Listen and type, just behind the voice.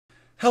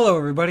Hello,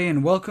 everybody,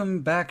 and welcome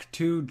back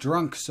to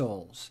Drunk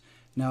Souls.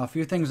 Now, a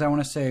few things I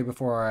want to say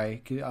before I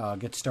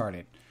get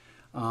started.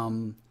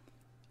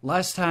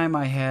 Last time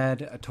I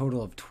had a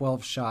total of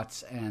 12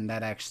 shots, and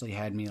that actually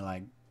had me,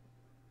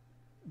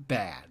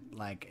 bad.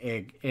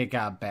 It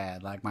got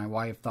bad. My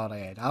wife thought I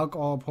had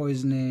alcohol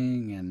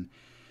poisoning, and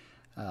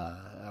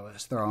I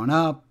was throwing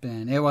up,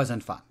 and it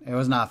wasn't fun. It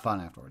was not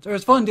fun afterwards. It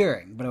was fun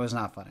during, but it was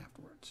not fun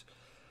afterwards.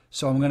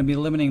 So I'm going to be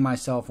limiting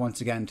myself once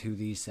again to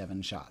these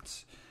 7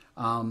 shots.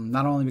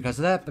 Not only because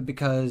of that, but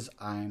because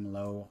I'm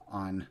low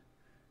on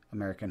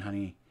American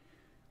honey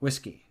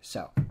whiskey.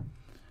 So,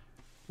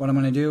 what I'm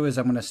going to do is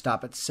I'm going to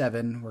stop at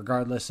 7,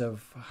 regardless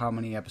of how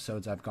many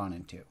episodes I've gone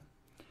into.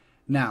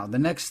 Now, the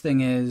next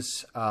thing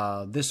is,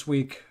 this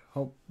week,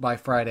 hope by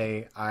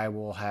Friday, I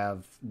will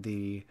have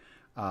the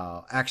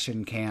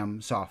Action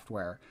Cam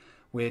software,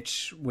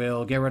 which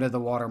will get rid of the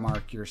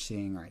watermark you're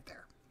seeing right there.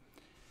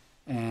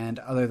 And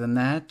other than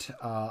that,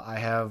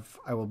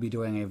 I will be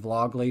doing a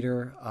vlog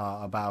later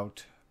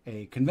about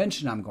a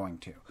convention I'm going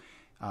to,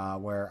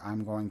 where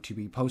I'm going to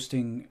be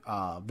posting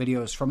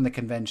videos from the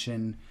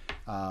convention,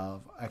 a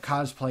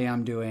cosplay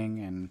I'm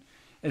doing, and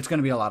it's going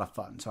to be a lot of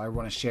fun. So I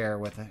want to share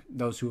with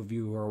those of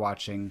you who are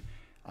watching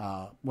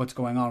what's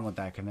going on with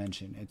that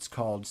convention. It's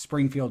called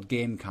Springfield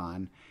Game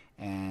Con,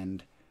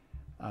 and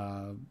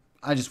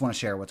I just want to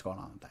share what's going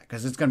on with that,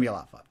 because it's going to be a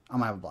lot of fun. I'm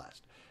going to have a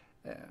blast.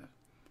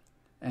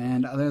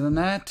 And other than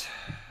that,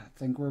 I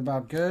think we're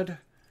about good.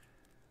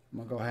 I'm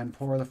going to go ahead and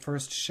pour the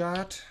first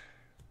shot.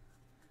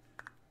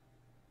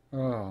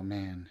 Oh,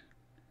 man.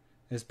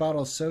 This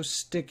bottle's so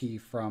sticky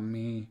from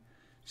me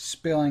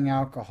spilling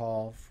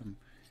alcohol, from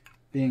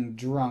being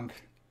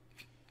drunk.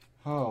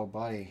 Oh,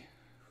 buddy.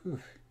 Whew.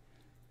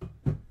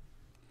 I'm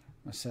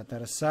going to set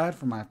that aside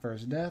for my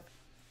first death.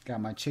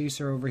 Got my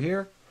chaser over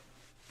here.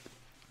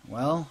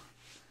 Well,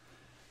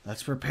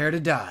 let's prepare to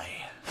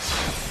die.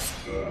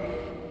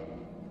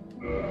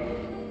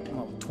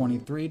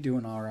 23,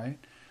 doing alright.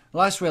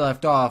 Last we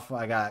left off,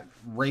 I got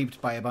raped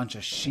by a bunch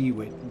of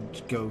she-witch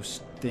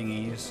ghost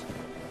thingies.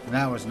 And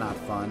that was not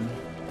fun.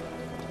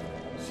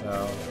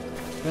 So,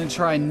 I'm gonna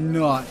try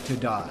not to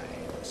die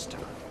this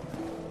time.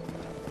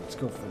 Let's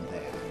go for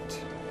that.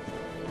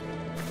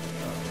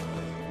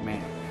 Oh,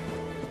 man.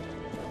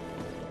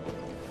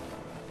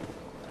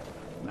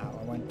 Now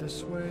I went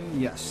this way?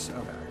 Yes,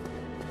 okay.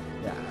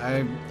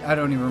 Yeah, I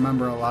don't even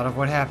remember a lot of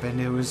what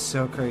happened. It was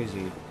so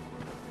crazy.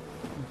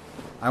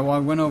 I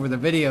went over the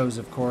videos,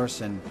 of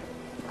course, and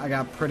I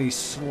got pretty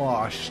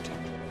sloshed,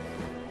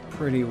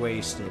 pretty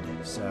wasted,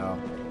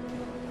 so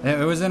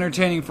it was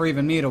entertaining for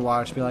even me to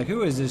watch, be like,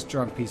 who is this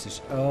drunk piece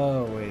of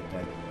oh, wait,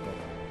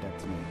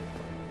 that's me.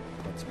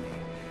 That's me.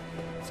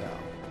 So,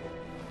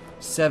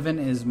 7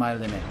 is my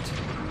limit.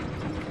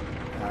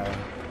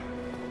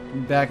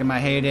 Back in my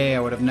heyday, I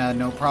would have had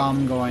no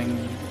problem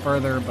going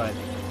further, but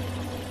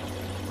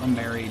I'm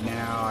married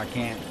now. I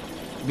can't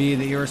be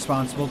the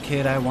irresponsible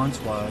kid I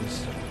once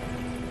was.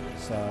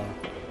 So,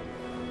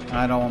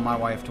 I don't want my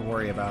wife to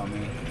worry about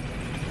me.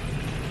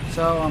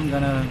 So, I'm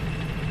gonna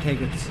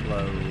take it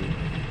slow.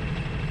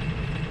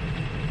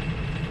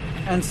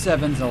 And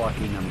 7's a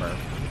lucky number.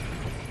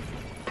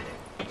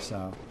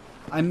 So,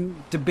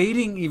 I'm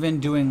debating even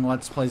doing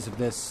Let's Plays of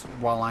this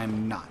while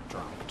I'm not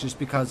drunk. Just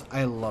because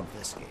I love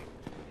this game.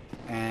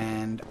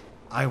 And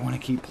I want to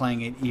keep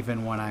playing it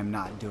even when I'm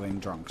not doing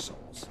Drunk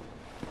Souls.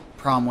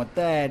 Problem with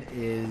that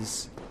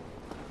is,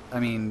 I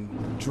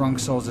mean, Drunk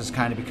Souls has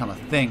kind of become a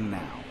thing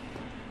now.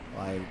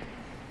 Like,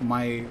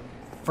 my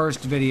first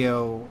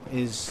video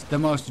is the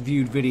most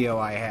viewed video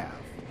I have.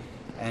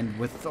 And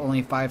with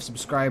only 5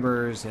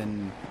 subscribers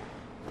and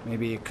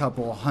maybe a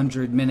couple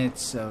 100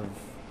 minutes of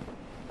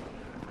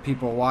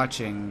people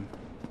watching,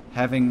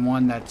 having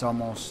one that's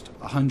almost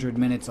 100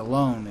 minutes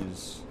alone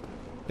is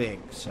big.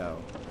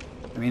 So,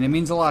 I mean, it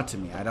means a lot to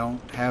me. I don't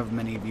have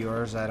many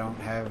viewers. I don't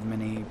have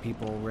many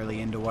people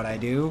really into what I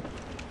do.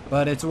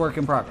 But it's a work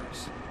in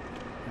progress.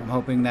 I'm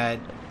hoping that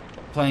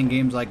playing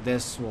games like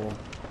this will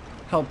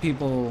help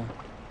people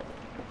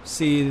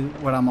see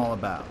what I'm all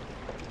about.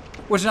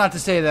 Which is not to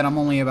say that I'm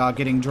only about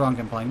getting drunk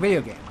and playing video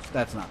games.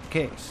 That's not the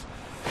case.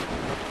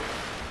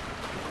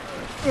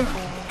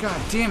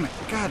 God damn it.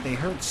 God, they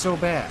hurt so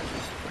bad.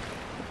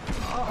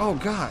 Oh,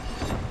 God.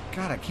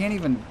 God, I can't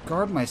even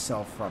guard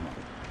myself from it.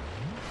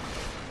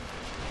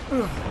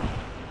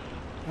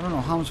 I don't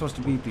know how I'm supposed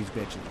to beat these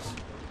bitches.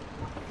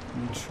 Let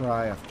me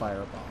try a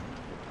firebomb.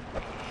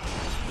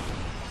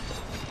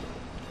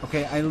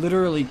 Okay, I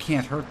literally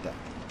can't hurt them.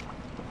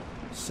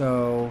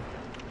 So,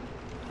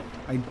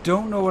 I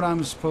don't know what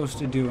I'm supposed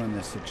to do in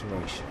this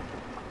situation.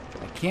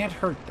 I can't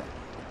hurt them.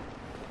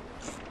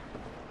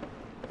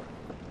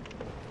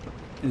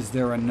 Is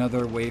there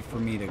another way for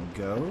me to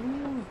go?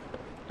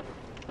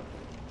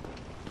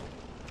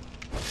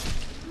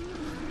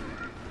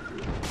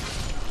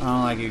 I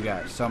don't like you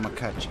guys, so I'm gonna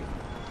cut you.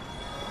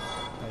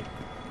 Like,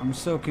 I'm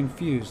so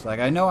confused. Like,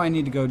 I know I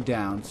need to go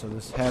down, so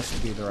this has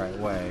to be the right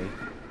way.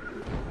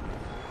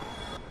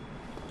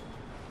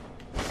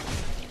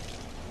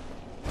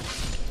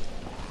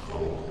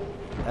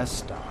 That's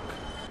stock.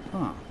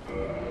 Huh.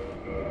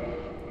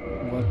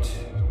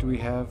 What do we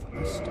have?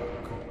 A stock.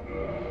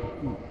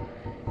 Oh,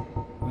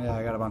 yeah,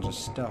 I got a bunch of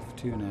stuff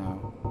too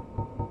now.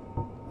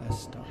 A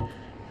stock.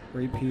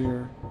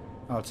 Rapier.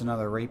 Oh, it's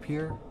another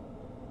rapier?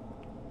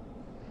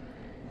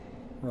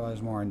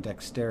 Relies more on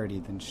dexterity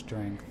than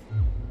strength.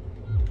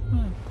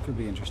 Could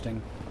be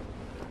interesting.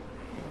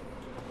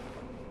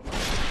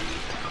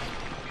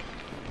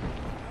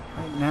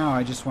 Right now,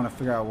 I just want to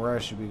figure out where I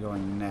should be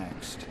going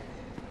next.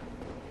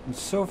 And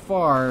so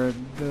far,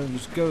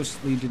 those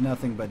ghosts lead to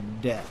nothing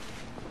but death.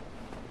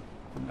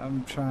 And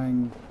I'm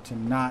trying to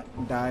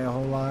not die a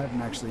whole lot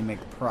and actually make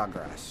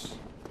progress.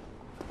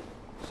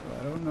 So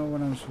I don't know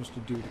what I'm supposed to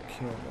do to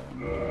kill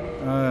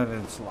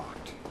them. It's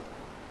locked.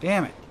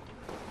 Damn it!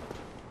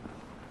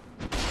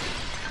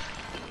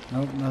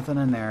 Nope, nothing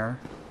in there.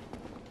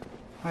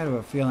 I have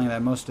a feeling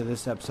that most of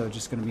this episode is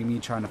just going to be me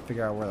trying to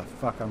figure out where the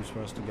fuck I'm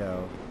supposed to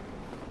go.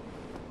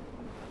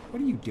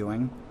 What are you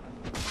doing?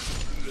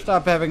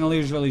 Stop having a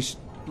leisurely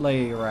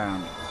lay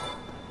around,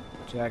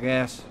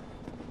 jackass.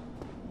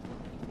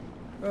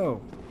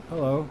 Oh,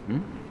 hello.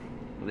 Well,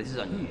 this is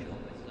unusual.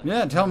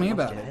 Yeah, tell me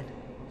about it.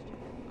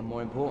 And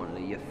more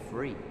importantly, you're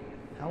free.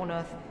 How on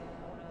earth?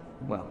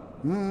 Well,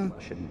 I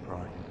shouldn't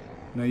pry.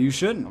 No, you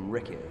shouldn't. I'm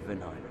Rickett of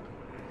Vinheim.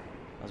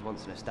 I was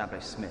once an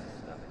established smith.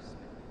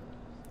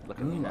 Look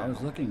at me Ooh, now. I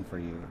was looking for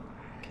you.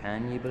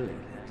 Can you believe it?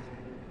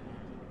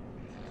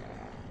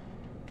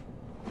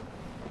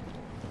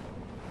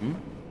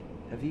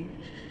 Have you?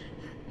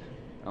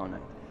 Oh no.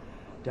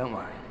 Don't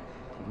worry.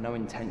 I've no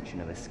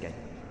intention of escape.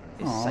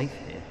 It's safe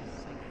here.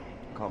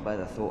 Can't bear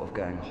the thought of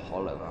going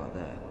hollow out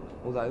there.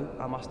 Although,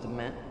 I must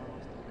admit,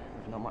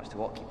 I've not much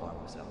to occupy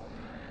myself.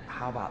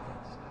 How about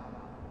this?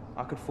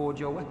 I could forge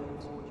your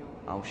weapons.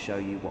 I'll show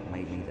you what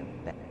made me the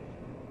best.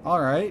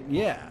 Alright,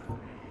 yeah.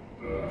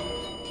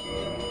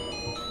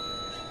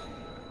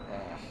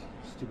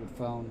 Stupid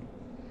phone.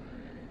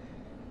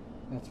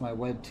 That's my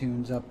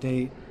Webtoons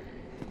update.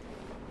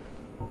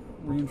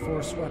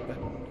 Reinforced weapon.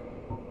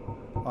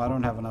 Oh, I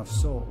don't have enough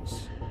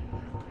souls.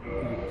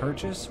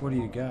 Purchase? What do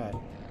you got?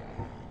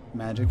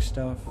 Magic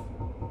stuff?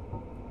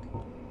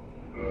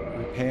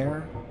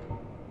 Repair?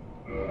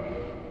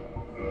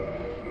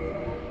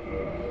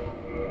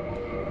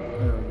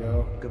 There we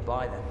go.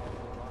 Goodbye then.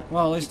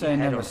 Well, at least Keep I your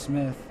head have a on.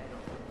 smith.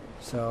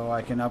 So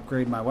I can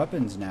upgrade my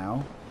weapons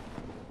now.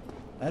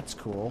 That's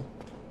cool.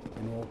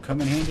 And will come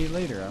in handy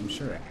later, I'm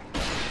sure.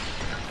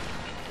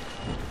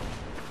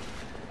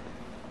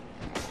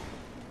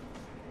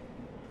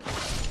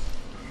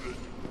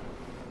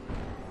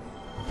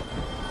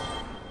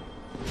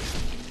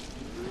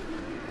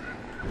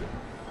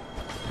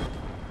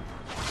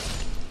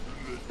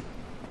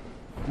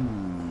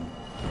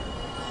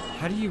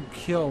 How do you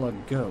kill a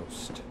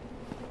ghost?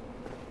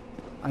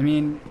 I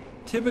mean,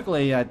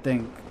 typically I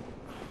think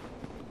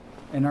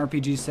in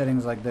RPG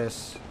settings like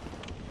this,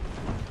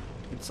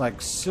 it's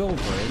like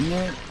silver, isn't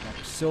it?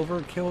 Like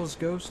silver kills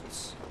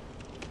ghosts.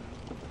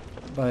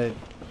 But,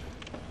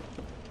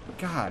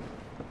 God,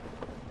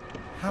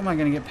 how am I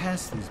gonna get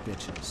past these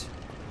bitches?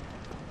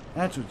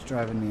 That's what's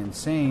driving me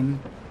insane.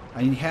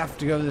 I have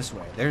to go this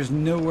way. There's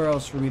nowhere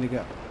else for me to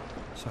go.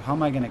 So how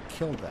am I gonna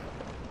kill them?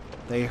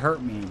 They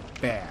hurt me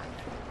bad.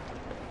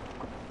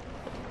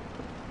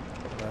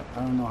 But I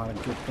don't know how to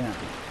get them.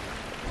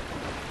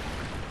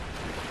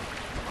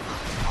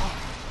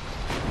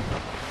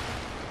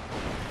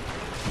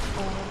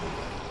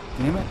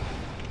 Damn it.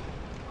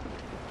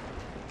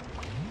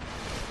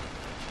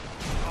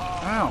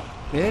 Ow,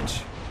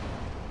 bitch.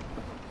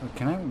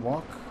 Can I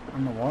walk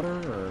on the water,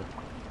 or...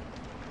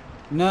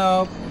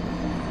 No.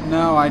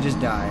 No, I just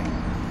die.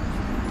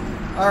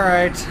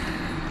 Alright.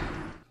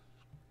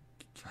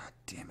 God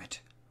damn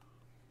it.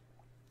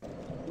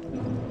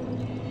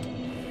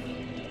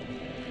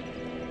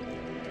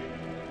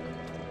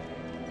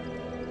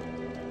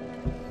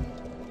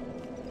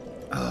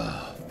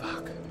 Oh,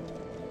 fuck.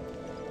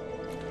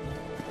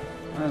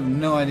 I have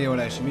no idea what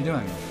I should be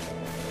doing.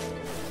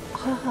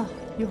 Ah,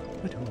 you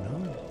don't know.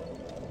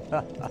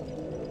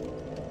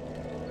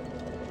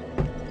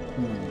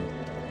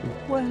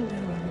 Well,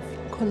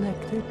 I've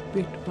collected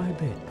bit by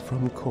bit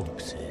from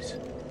corpses.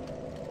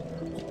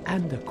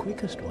 And the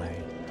quickest way,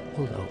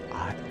 although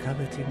I'm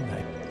coveting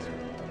that.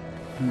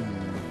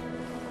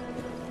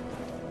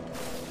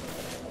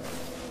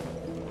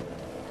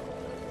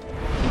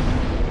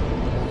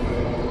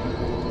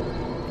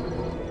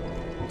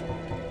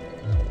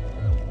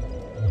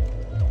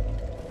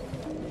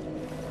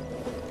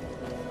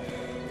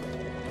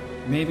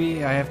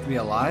 Maybe I have to be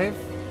alive?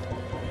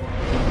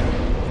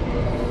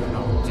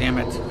 Oh, damn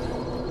it. I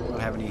don't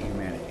have any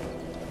humanity.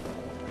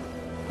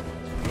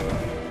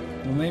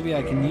 Well, maybe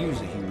I can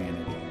use a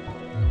humanity.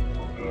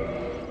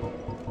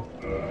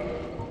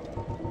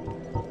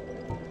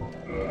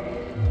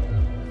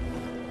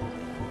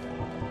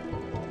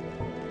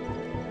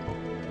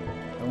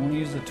 I want to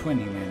use the twin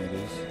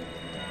humanities.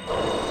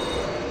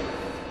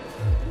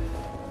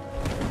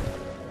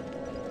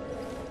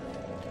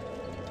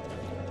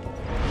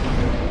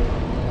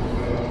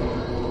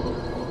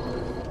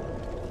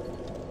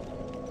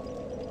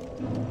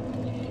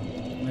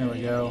 There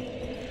we go.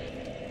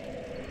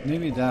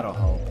 Maybe that'll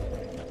help.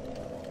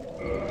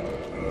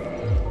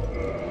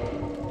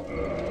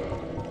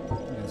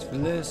 As for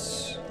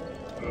this,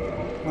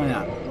 why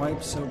not?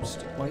 White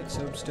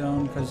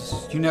soapstone,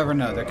 because you never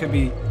know. There could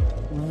be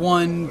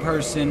one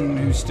person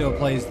who still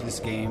plays this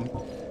game.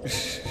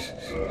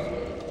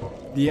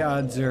 The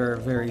odds are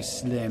very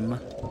slim.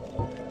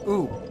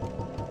 Ooh,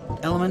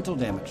 elemental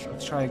damage.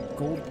 Let's try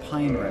gold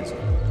pine resin.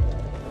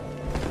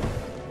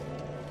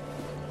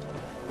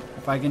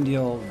 If I can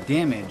deal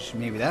damage,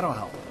 maybe that'll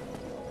help.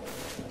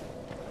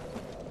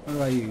 What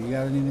about you? You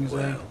got anything to say?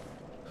 Well.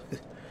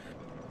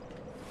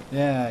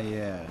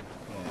 Yeah.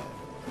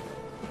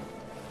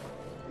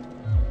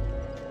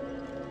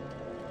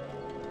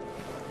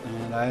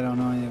 And I don't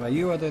know anything about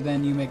you other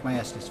than you make my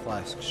Estus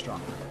flask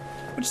stronger.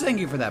 Which, thank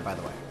you for that, by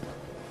the way.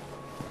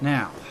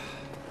 Now.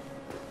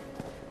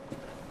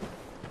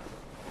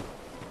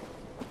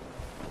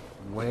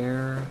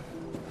 Where?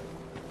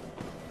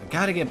 I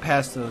gotta get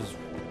past those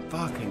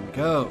fucking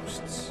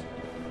ghosts.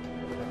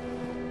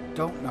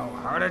 Don't know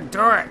how to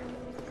do it.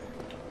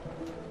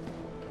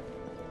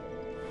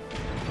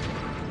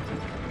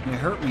 It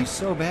hurt me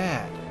so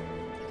bad.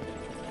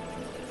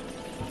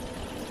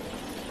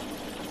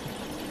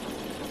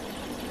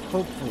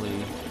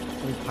 Hopefully,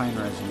 with pine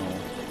resin will.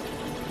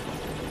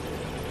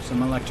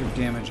 Some electric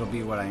damage will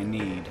be what I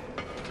need.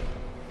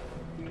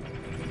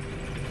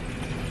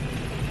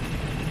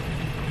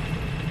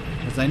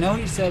 Because I know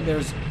he said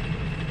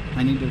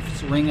I need to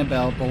ring a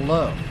bell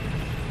below.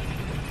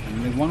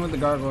 And the one with the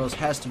gargoyles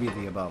has to be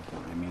the above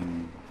one. I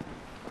mean,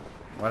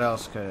 what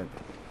else could it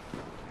be?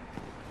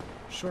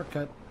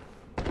 Shortcut.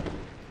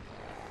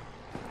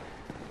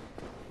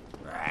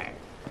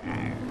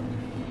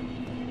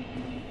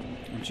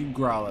 Don't you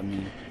growl at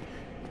me.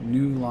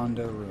 New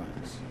Londo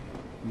ruins.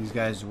 These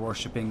guys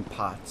worshipping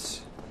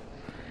pots.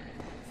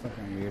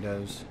 Fucking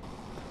weirdos.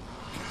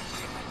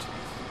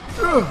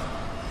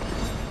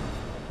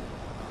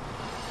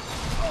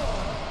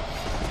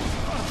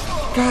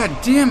 God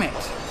damn it!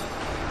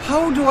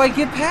 How do I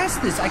get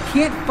past this? I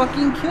can't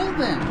fucking kill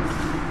them!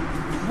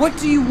 What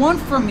do you want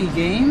from me,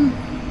 game?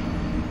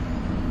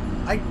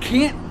 I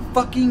can't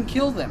fucking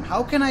kill them.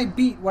 How can I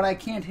beat what I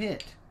can't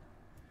hit?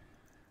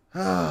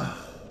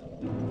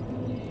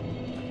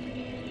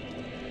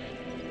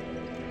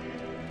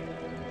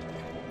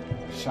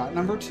 Shot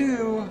number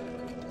 2.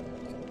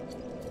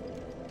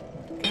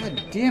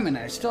 God damn it,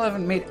 I still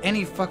haven't made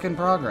any fucking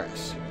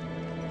progress.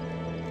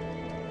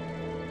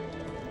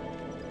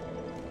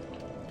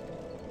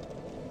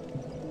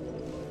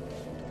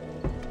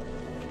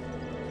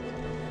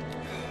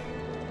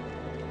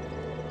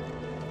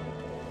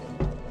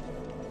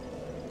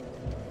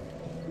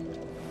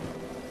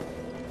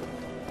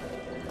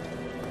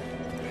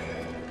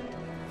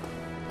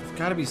 There's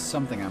gotta be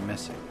something I'm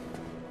missing.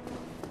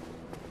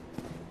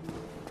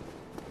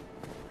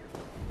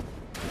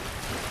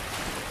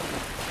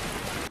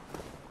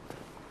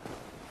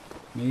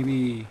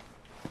 Maybe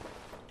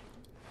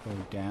go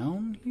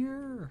down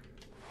here?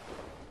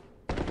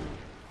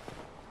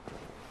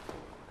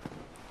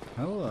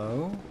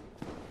 Hello.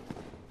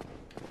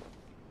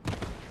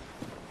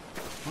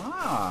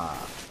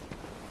 Ah,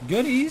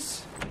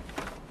 goodies.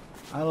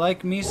 I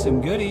like me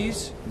some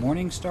goodies.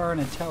 Morning Star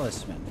and a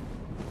talisman.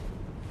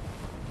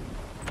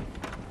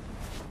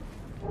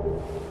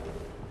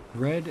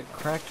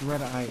 Cracked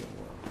red eye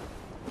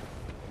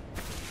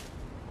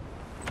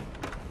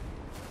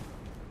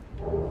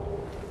ore.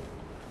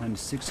 And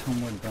 6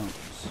 homeward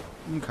bones.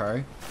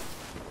 Okay.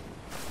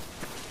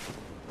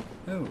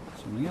 Oh,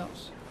 something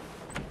else.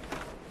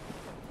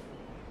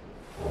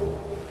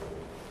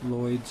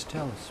 Lloyd's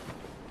talisman.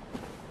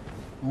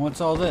 What's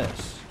all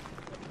this?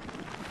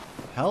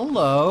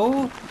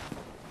 Hello?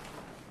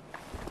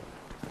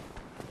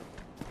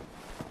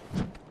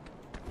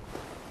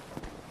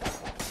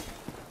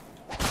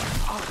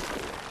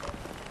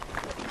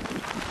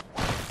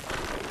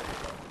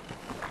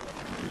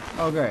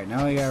 Oh great,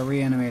 now we got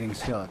reanimating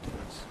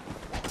skeletons.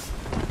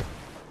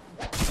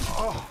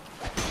 Oh.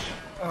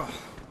 Oh.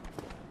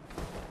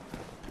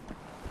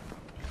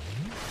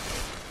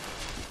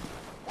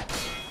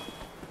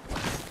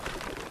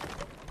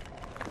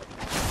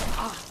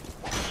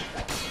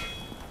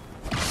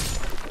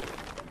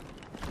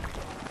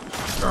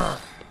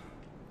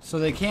 So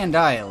they can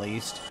die at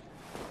least.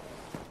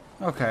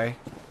 Okay.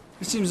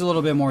 This seems a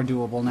little bit more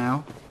doable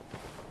now.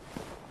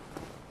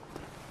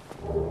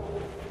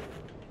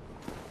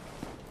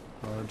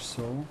 Large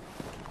soul.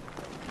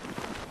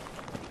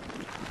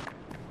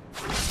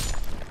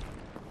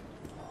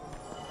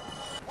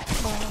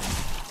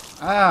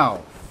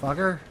 Ow,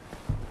 fucker.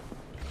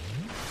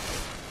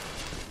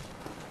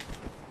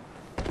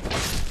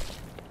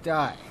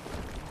 Die.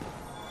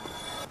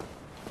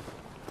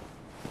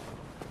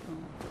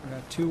 I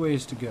got 2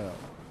 ways to go.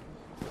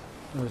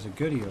 There's a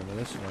goodie over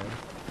this way.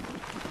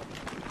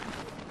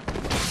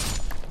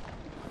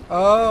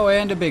 Oh,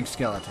 and a big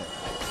skeleton.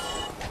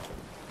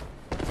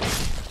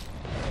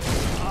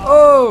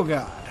 Oh,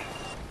 God.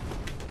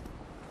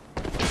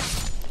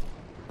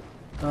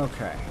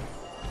 Okay.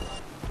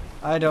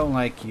 I don't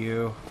like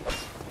you.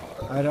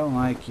 I don't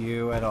like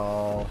you at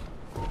all.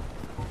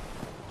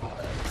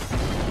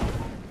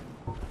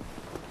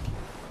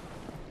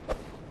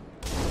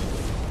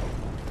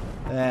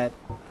 That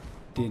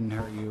didn't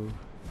hurt you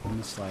in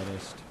the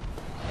slightest.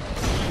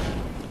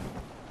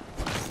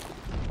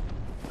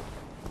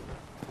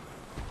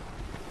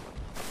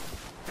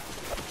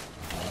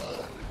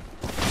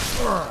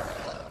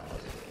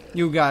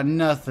 You got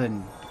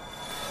nothing.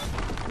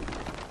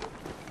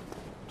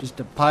 Just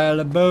a pile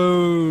of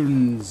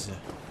bones.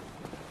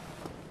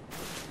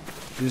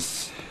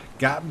 Just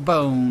got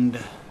boned.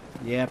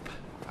 Yep,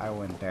 I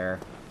went there.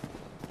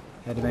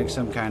 Had to make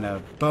some kind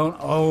of bone.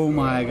 Oh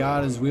my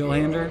god, his wheel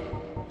hander.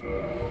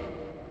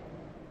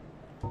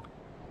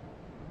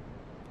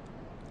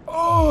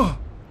 Oh!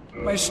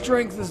 My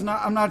strength is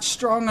not. I'm not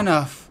strong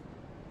enough.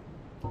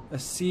 A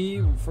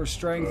C for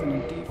strength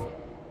and a D for.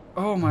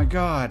 Oh my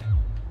god.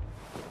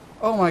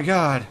 Oh my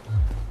god.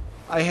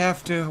 I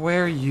have to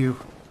wear you.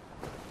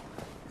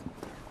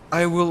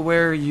 I will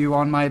wear you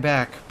on my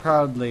back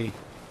proudly.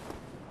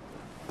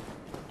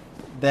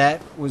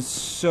 That was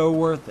so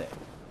worth it.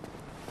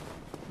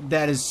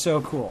 That is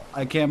so cool.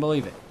 I can't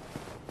believe it.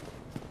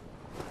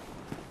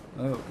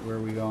 Oh, where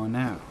are we going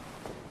now?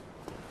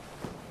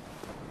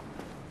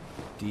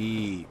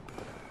 Deep.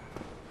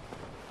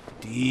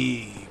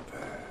 Deep.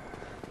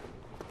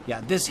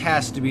 Yeah, this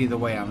has to be the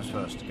way I'm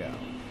supposed to go.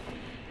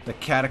 The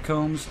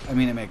catacombs, I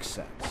mean, it makes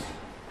sense.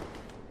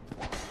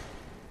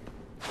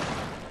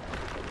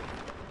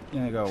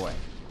 Yeah, go away.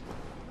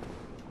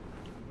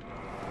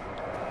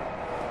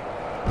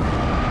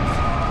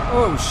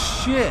 Oh,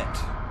 shit.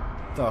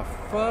 The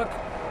fuck?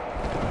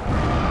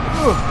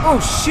 Oh,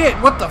 shit,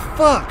 what the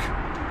fuck?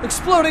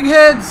 Exploding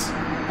heads!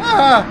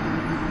 Ah!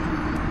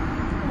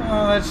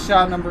 Oh, that's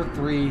shot number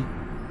 3.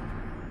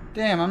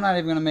 Damn, I'm not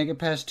even gonna make it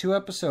past 2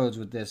 episodes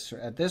with this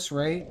at this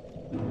rate.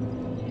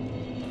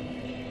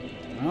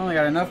 I only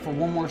got enough for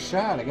one more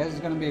shot. I guess it's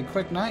gonna be a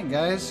quick night,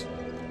 guys.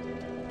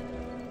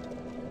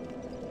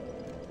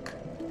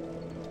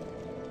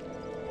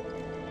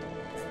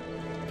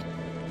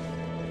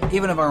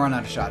 Even if I run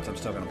out of shots, I'm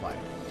still gonna play.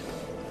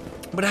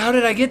 But how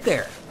did I get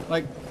there?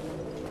 Like,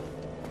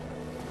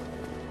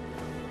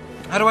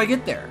 how do I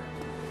get there?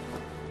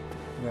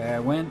 I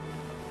went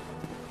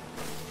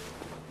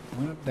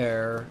up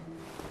there.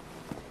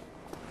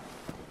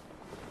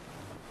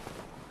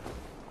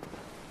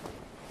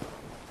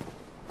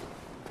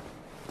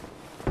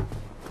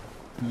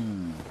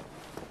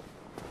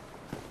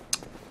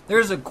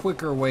 There's a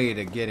quicker way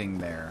to getting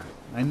there.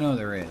 I know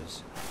there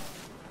is.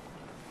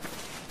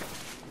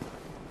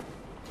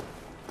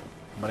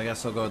 But I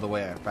guess I'll go the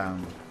way I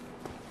found.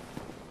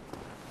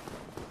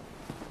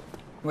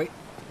 Wait.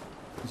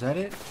 Is that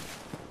it?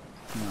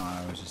 No,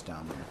 I was just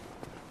down there.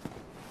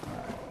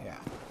 Alright, yeah.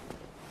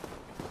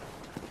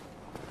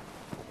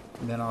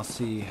 And then I'll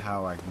see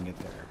how I can get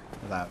there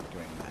without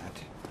doing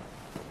that.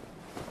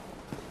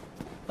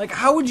 Like,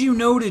 how would you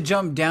know to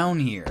jump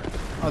down here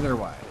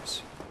otherwise?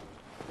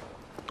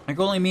 Like,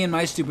 only me and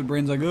my stupid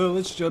brain's like, oh,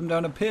 let's jump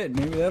down a pit.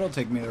 Maybe that'll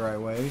take me the right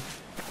way.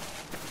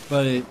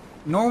 But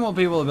normal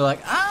people will be like,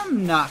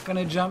 I'm not going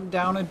to jump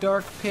down a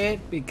dark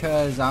pit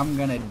because I'm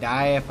going to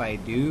die if I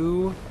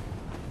do.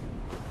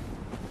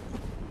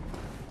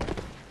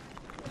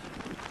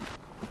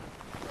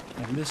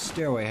 And this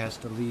stairway has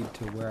to lead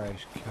to where I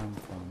come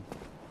from.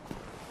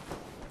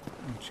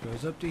 Which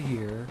goes up to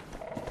here.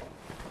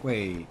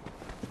 Wait.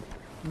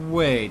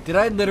 Wait, did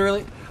I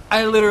literally...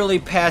 I literally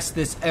pass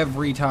this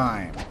every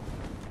time.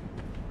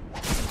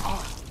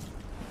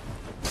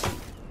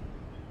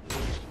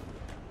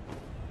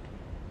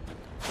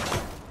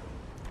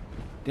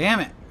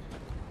 Damn it.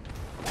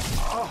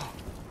 Oh.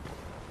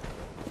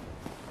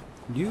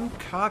 You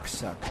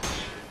cocksucker.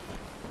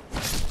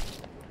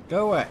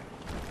 Go away.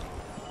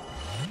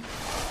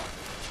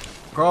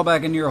 Crawl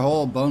back into your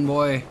hole, bone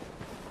boy.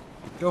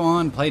 Go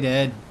on, play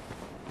dead.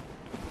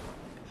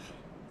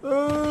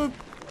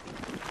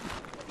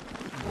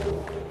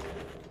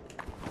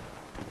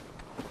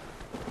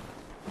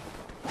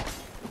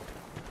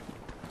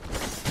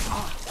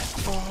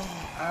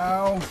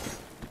 Ow.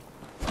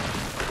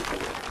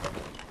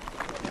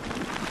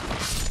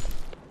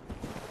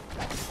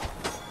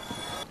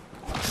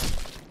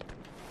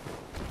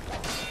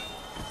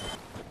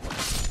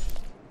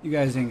 You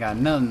guys ain't got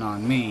nothing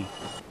on me.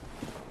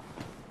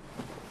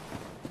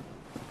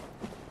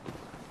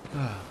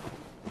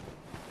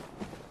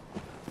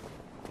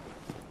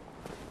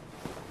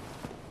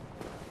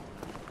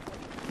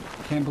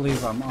 Can't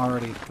believe I'm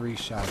already 3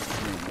 shots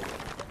in.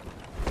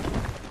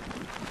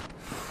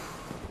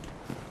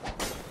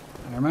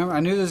 I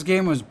knew this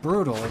game was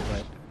brutal,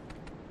 but...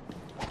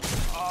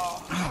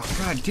 Oh,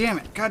 god damn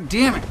it! God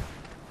damn it!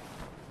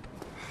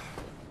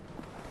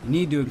 I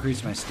need to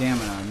increase my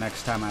stamina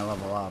next time I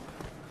level up.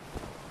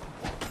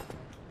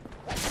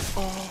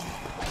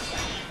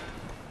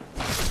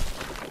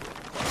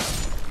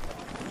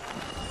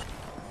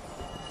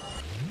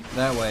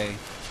 That way,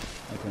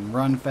 I can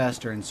run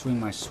faster and swing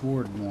my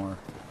sword more.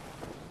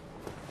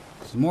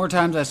 The more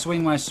times I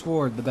swing my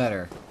sword, the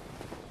better.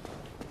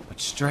 But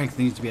strength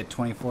needs to be at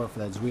 24 for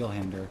that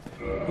Zweilhander.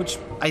 Which,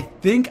 I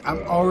think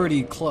I'm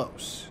already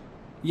close.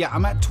 Yeah,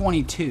 I'm at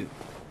 22.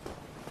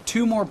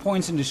 2 more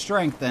points into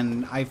strength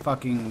and I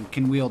fucking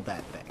can wield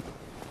that thing.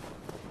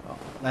 Oh,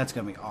 that's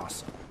gonna be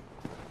awesome.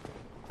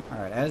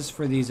 Alright, as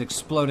for these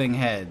exploding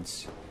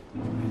heads, I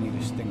need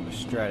to think of a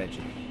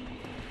strategy.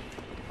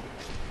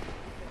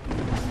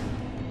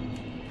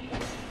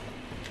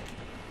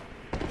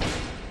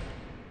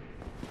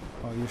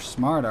 Oh, you're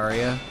smart, are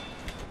you?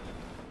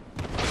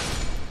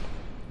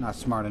 Not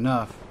smart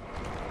enough.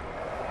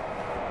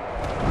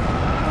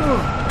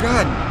 Oh,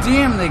 god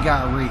damn, they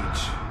got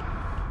reach.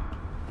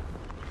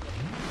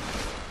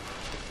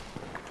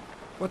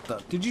 What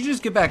the? Did you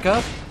just get back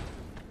up?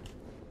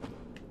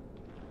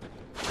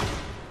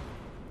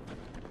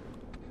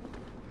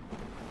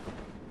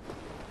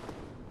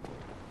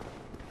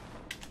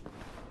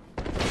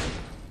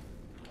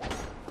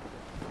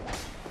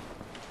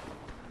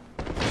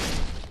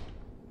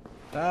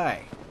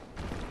 Die.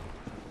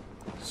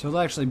 So they'll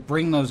actually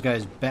bring those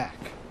guys back.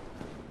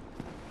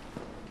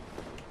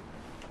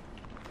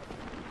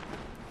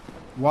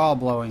 While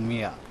blowing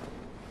me up.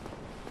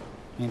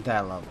 Ain't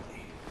that lovely?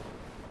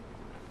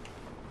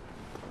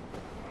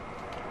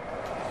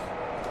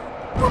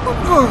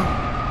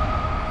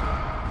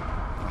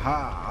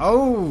 Aha.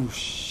 Oh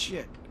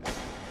shit.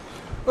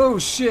 Oh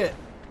shit.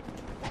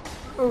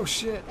 Oh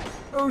shit.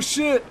 Oh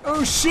shit.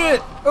 Oh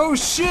shit. Oh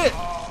shit.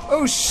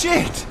 Oh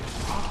shit.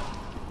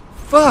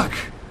 Fuck.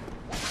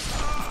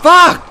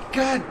 Fuck.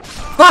 God.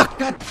 Fuck.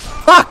 God.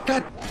 Fuck.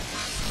 God.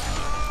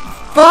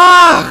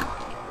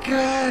 Fuck.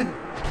 God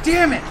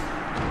damn it.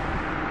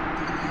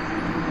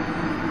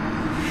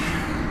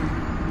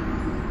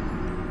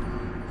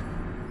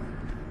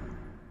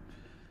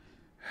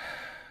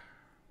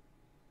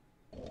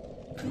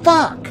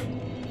 Fuck!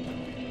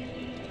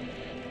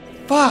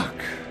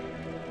 Fuck!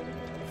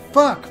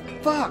 Fuck!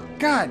 Fuck!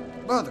 God!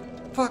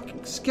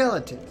 Motherfucking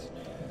skeletons!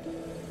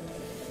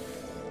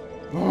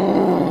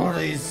 Oh,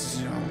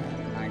 these...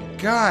 Oh my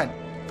god!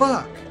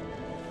 Fuck!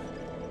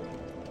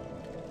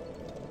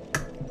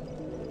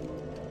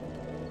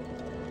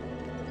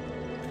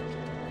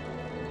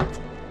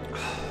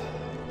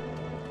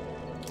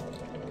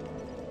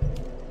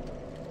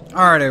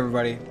 Alright,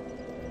 everybody.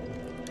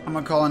 I'm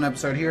gonna call an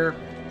episode here.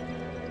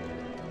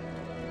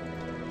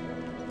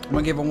 I'm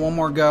gonna give it one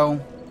more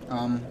go.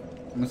 I'm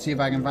gonna see if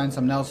I can find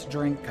something else to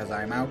drink, because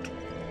I'm out.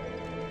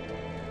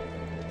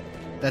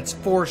 That's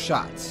 4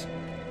 shots.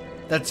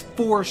 That's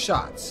 4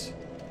 shots.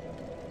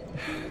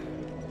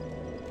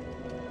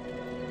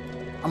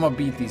 I'm gonna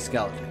beat these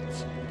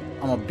skeletons.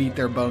 I'm gonna beat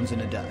their bones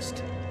into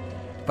dust.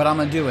 But I'm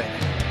gonna do it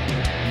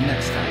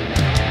next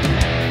time.